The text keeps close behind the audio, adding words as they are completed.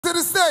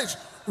stage,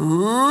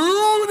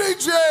 RuNi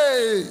J.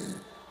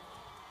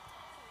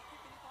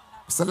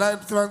 Mr.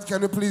 Lieutenant,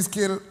 can you please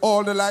kill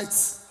all the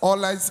lights? All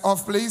lights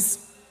off,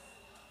 please.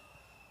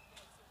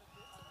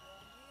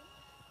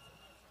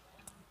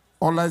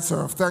 All lights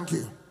are off. Thank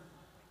you.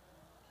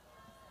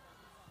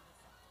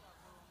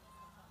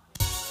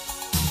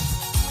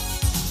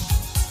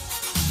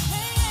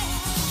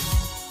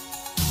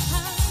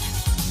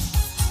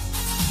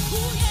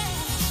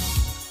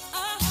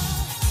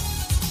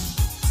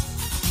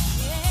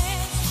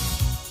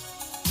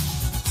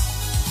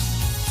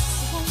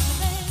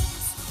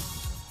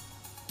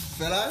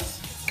 Fellas,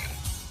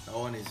 that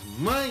one is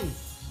mine.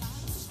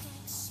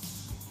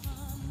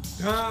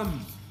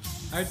 Damn,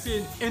 I'd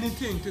pay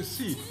anything to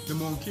see the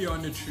monkey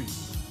on the tree.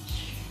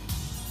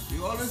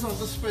 You always want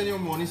to spend your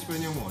money,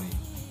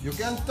 You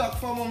can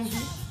talk for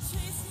monkey.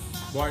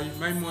 Boy,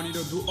 my money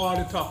don't do all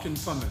the talking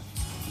for me.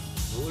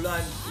 Hold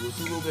on, you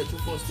two go get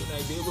your first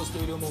tonight, they go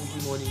steal your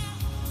monkey money.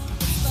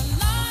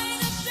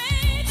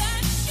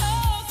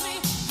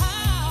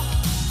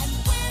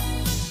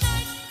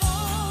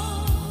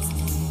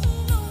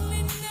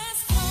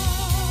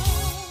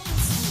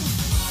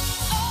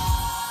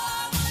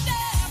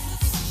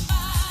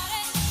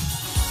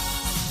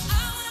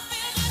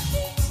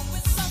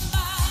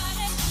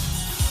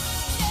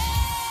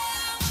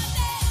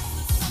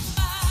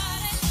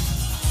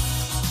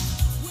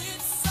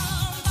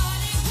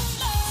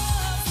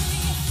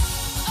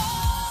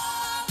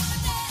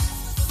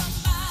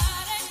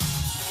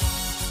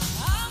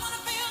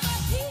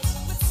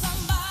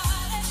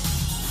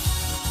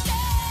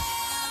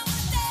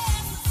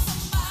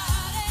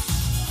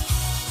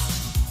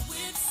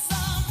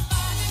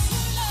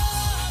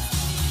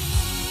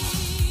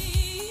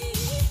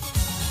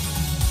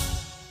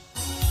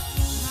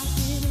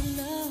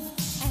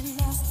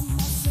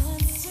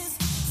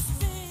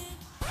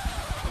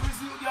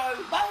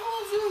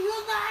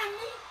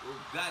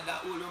 God,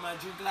 that old woman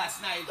drink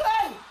last night.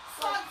 Hey!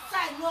 South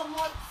side, no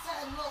north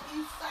side, no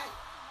east side,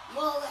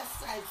 no west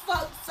side,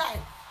 south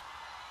side.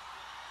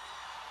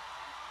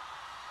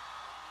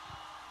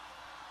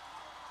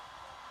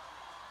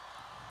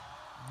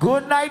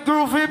 Good night,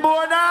 Groovy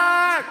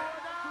Monarch!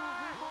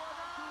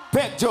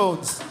 Peck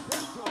Jones.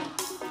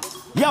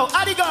 Yo,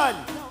 Adigan!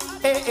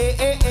 Eh, eh,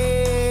 eh,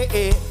 eh,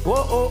 eh.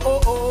 Oh, oh,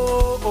 oh,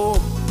 oh, oh.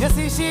 You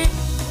see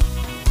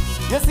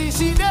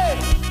she there?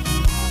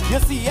 You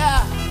see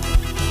ya?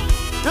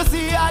 You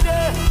see her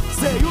there?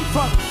 Say you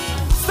from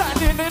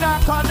standing in a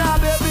corner,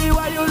 baby,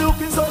 why you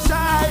looking so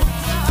shy?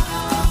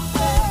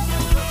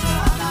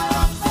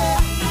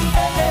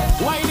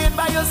 Whining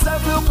by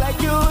yourself, look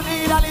like you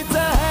need a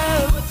little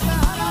help.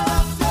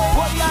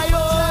 What are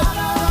you?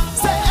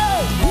 Say,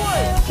 hey,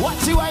 boy,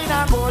 watch you whine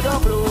and go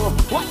down low.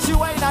 Watch you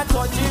whine and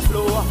touch the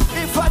floor.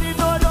 If I didn't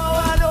know,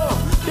 I know.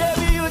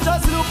 Baby, you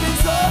just looking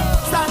so.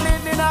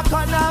 Standing in a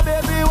corner,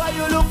 baby, why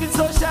you looking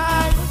so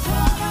shy?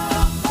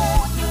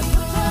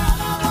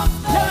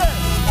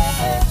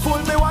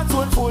 Fool me once,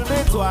 won't fool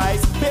me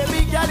twice.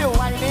 Baby girl, you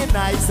whining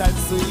nice and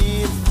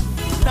sweet.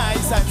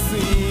 Nice and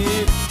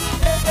sweet.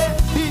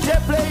 DJ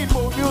playing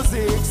more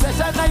music.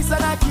 Session nice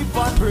and I keep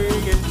on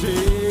bringing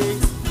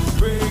drinks.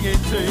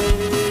 Bringing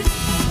drinks.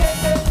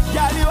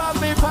 Girl, you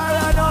have me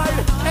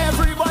paranoid.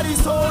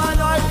 Everybody's so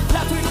annoyed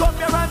that we come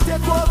here and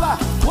take over.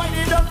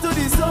 Whining up to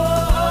the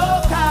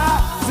soca.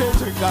 Say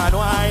drink and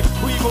wine.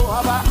 We go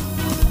have a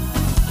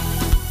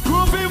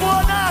Groovy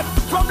Monarch.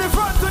 From the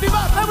front to the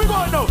back, let me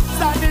go now.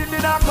 Standing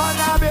in a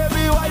corner,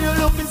 baby, why you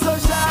looking so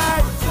shy?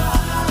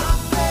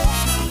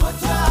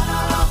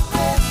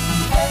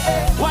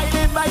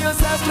 Whining by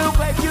yourself, look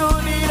like you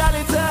need a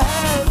little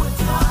help.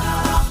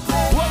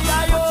 What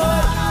are you?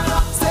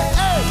 Say,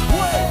 hey,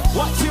 wait.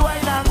 Watch you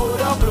whine and go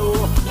down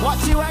low.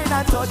 Watch you whine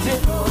and touch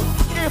it.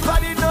 If I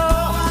didn't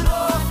know,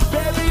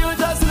 baby, you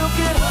just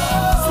looking.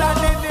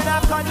 Standing in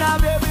a corner,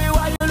 baby,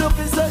 why you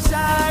looking so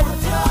shy?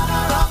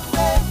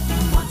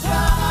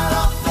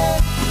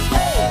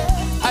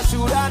 I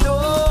shoulda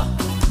know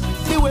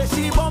the way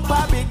she bump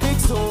her big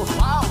so.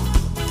 Wow,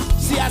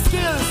 she has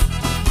skills.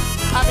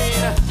 I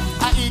mean,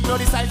 I ignore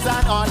the signs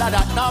and all of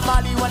that.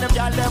 Normally when them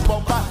girl them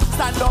bumper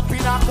stand up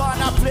in a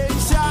corner playing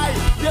shy,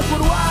 they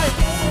could whine.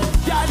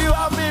 Girl, you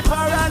have me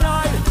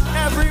paranoid.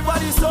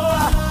 Everybody so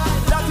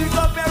that we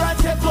come here and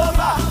take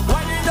over.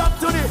 Winding up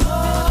to the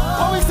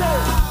what we say?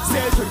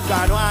 Say drink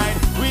and wine.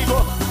 We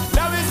go.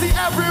 Let me see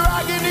every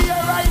rag in the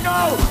air right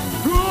now.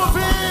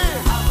 Groovy.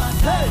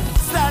 Hey,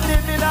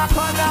 standing in a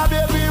corner,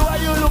 baby, why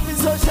you looking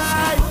so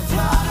shy?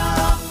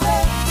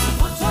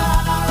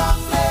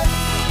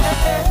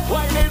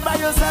 Whining by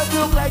yourself,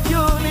 look like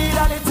you need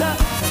a little.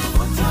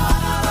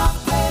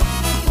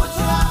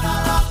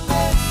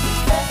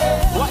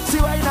 Watch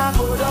you whine and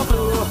go down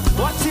low.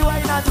 Watch you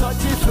whine and touch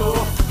the floor.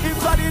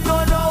 If I didn't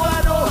know,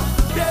 I know.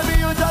 Baby,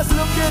 you just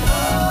looking.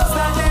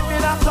 Standing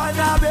in a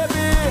corner,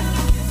 baby.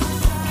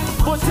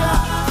 Put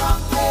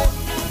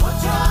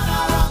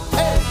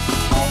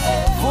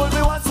fool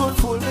me once, won't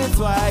fool me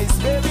twice.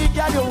 Baby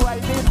girl, you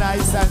whining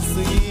nice and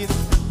sweet.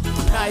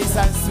 Nice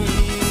and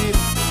sweet.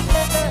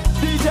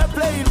 DJ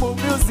playing more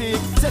music.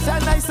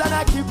 Session nice and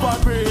I keep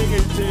on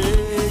bringing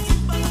chicks.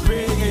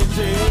 Bringing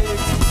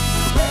chicks.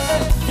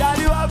 Girl,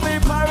 you have me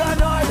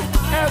paranoid.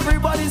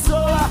 Everybody so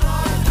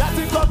that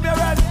you come here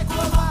and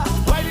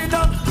wind it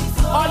up.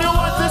 All you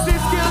want to see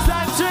skills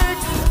and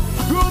tricks.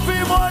 Groovy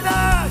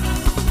Monarch.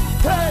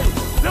 Hey,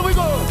 there we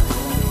go.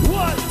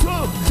 1,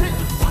 2, 3.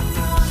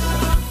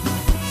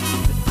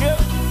 Yeah.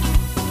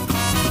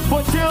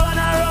 Put your hand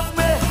around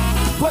me.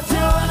 Put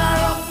your hand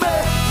around me.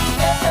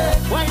 Hey, hey.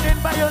 Winding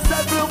by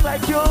yourself, look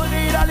like you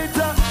need a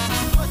little.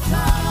 Put your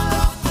hand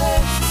around me.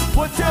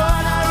 Put your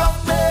hand around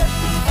me.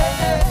 Hey,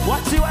 hey.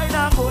 Watch you wine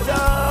and go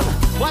down.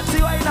 Watch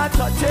you wine and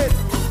touch it.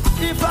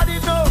 If I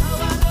didn't know,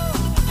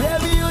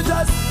 baby, you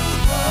just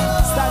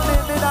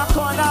standing in a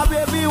corner,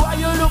 baby. Why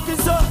you looking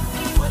so?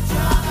 Put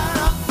your hand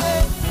around me.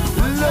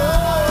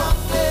 Love.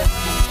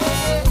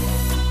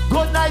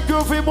 Good night,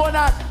 Groovy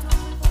Monarch.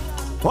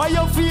 How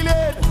you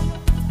feeling?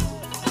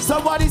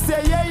 Somebody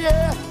say yeah,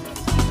 yeah.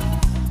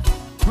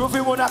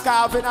 Groovy Monarch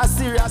are having a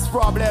serious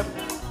problem.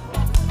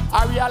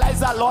 I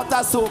realize a lot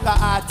of soca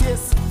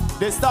artists,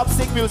 they stop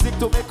sing music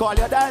to make all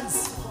your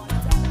dance.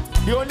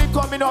 They only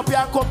coming up here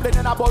and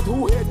complaining about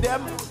who hate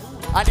them,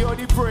 and they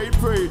only praying.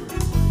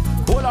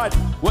 Hold on.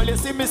 Well, you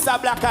see Mr.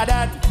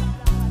 Blackadon,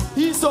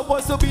 he's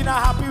supposed to be in a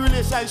happy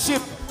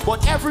relationship,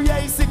 but every year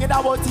he's singing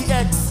about the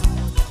ex.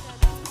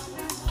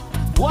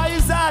 Why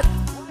is that?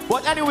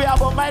 But anyway, I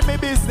won't mind my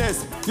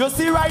business. You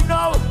see right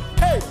now,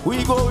 hey,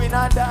 we go in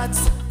and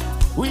dance.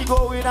 We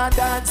go in and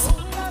dance.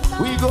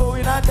 We go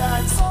in and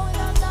dance.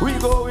 We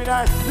go in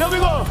and... Let me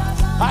go.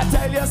 I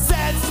tell you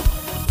cents,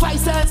 5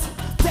 cents,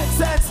 10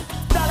 cents,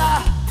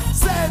 dollar,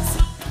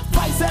 cents,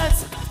 5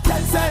 cents,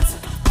 10 cents,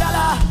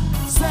 dollar,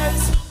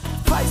 cents,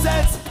 5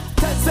 cents,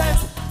 10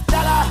 cents,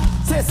 dollar,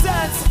 say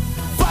cents,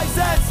 5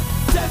 cents,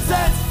 10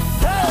 cents.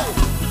 Hey,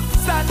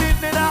 standing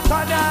in a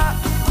corner.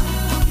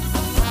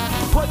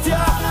 Put your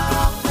hand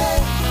around me.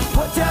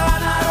 Put your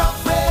hand around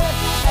me.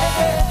 Hey,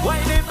 hey.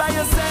 Winding by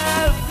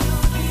yourself.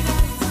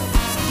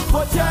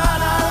 Put your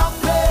hand around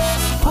me.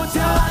 Put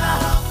your hand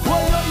around me.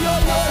 Yo, yo,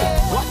 yo.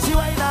 Watch you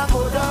wine and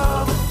go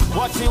down.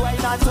 Watch you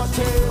wine and touch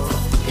it.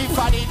 If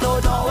I didn't know,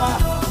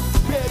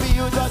 baby,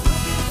 you just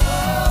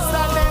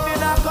standing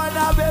in a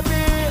corner,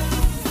 baby.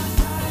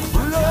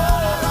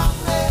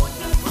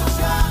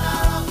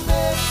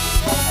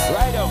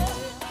 Right up.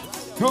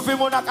 Groovy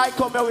Monarch, I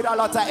come here with a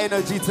lot of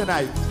energy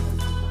tonight.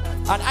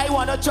 And I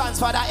want to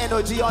transfer that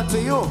energy onto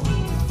you.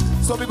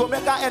 So we go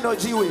make an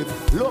energy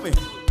wave. Love me.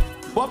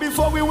 But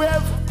before we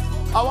wave,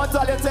 I want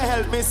all you to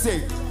help me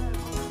sing.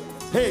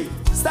 Hey,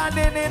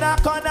 standing in a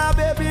corner,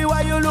 baby,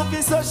 why you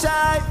looking so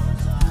shy?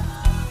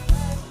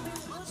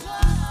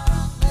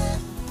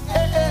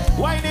 Hey, hey,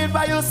 whining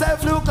by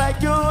yourself, look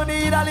like you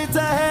need a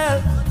little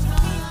help.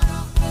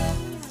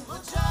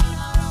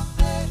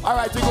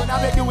 Alright, we're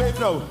gonna make the wave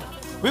now.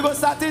 We're gonna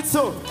start it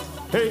so.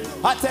 Hey,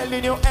 I'm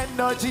telling you,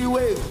 energy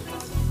wave.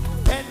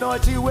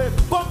 Energy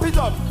wave, bump it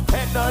up.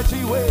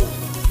 Energy wave,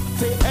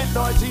 say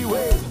energy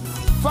wave.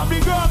 From the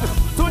ground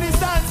to the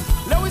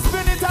stands, let we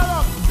spin it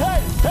around.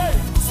 Hey, hey,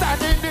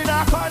 standing in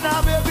a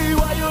corner, baby,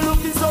 why you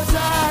looking so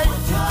shy?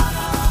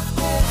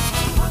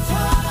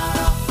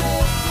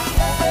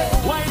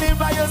 Whining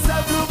by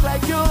yourself, look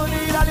like you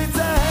need a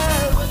little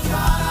help.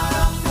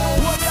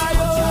 What are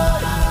you?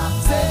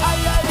 Say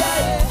aye, aye,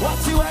 aye.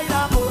 Watch you wine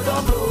and go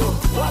down low.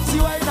 Watch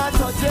you wine and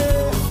touch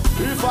it.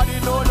 If I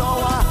didn't know no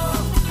one,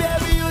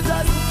 baby, you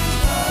just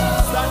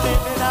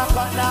standing in a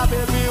corner,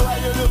 baby, why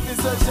you looking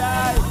so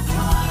shy?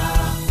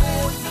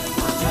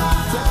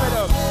 Check it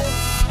out.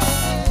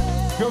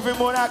 Groovy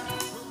Monarch,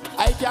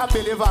 I can't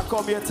believe I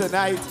come here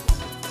tonight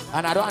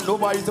and I don't want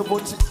nobody to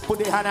put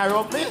their hand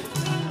around me.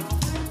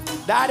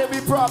 That'll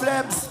be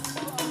problems.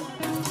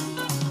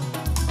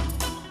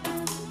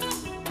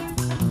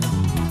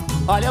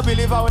 All you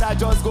believe I would have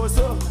just go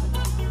so?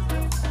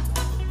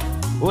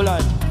 Hold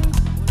on.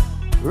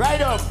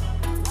 Right up.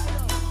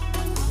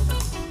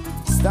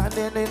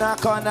 Standing in a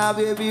corner,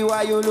 baby,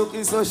 why you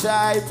looking so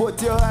shy?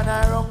 Put your hand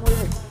around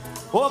me.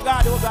 Oh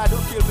God,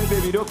 don't kill me,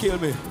 baby, don't kill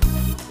me.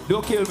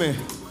 Don't kill me.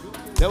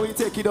 Then we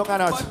take it down a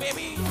notch. But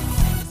baby,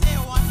 say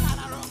one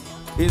hand around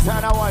you. His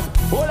hand one.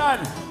 Hold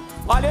on.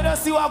 All you don't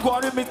see what go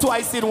on with me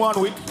twice in 1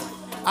 week.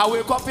 I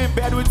wake up in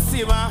bed with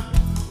Sima.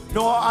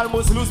 No, I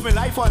almost lose my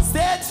life on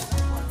stage.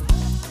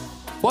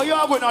 But you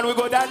are going on, we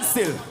go dance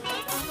still.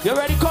 You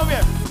ready? Come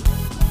here.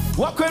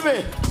 Walk with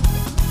me.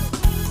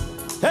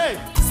 Hey,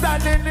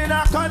 standing in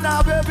a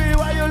corner, baby,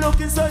 why you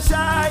looking so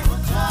shy?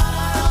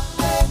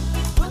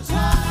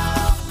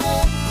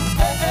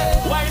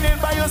 Whining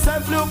by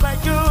yourself, look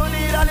like you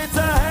need a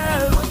little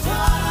help.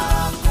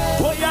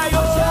 Oh yeah,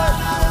 yo.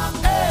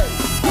 Hey,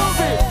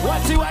 Groovy,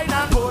 watch you wine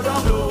and go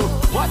down low.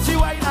 Watch you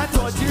wine and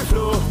touch the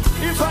floor.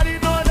 If I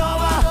didn't know no,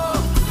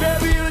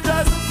 baby, you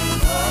just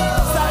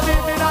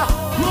standing in a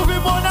Groovy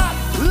Monarch.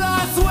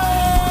 Last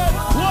wave.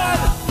 1,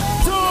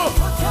 2,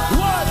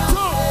 1,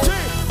 2,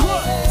 3,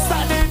 4.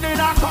 Standing in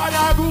a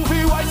corner, Groovy,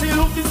 why she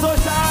looking so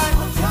shy?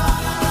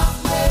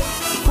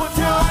 Put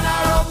your hand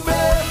around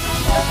me.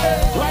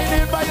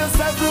 Whining by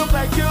yourself, look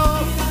like you.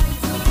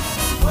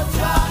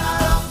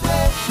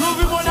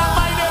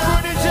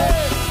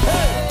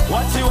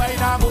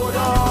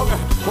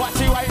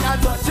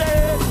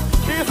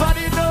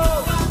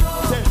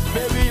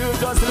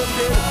 just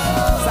looking.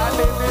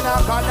 Standing in a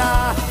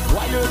corner.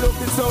 Why you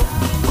looking so?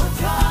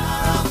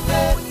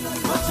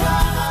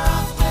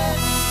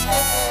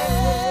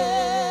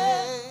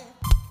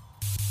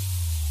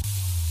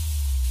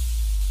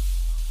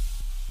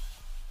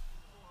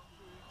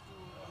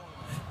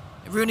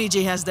 RuNi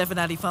J has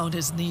definitely found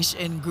his niche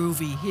in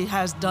Groovy. He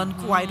has done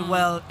quite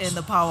well in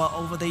the power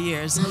over the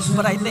years,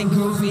 but I think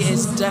Groovy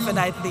is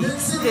definitely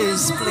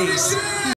his place.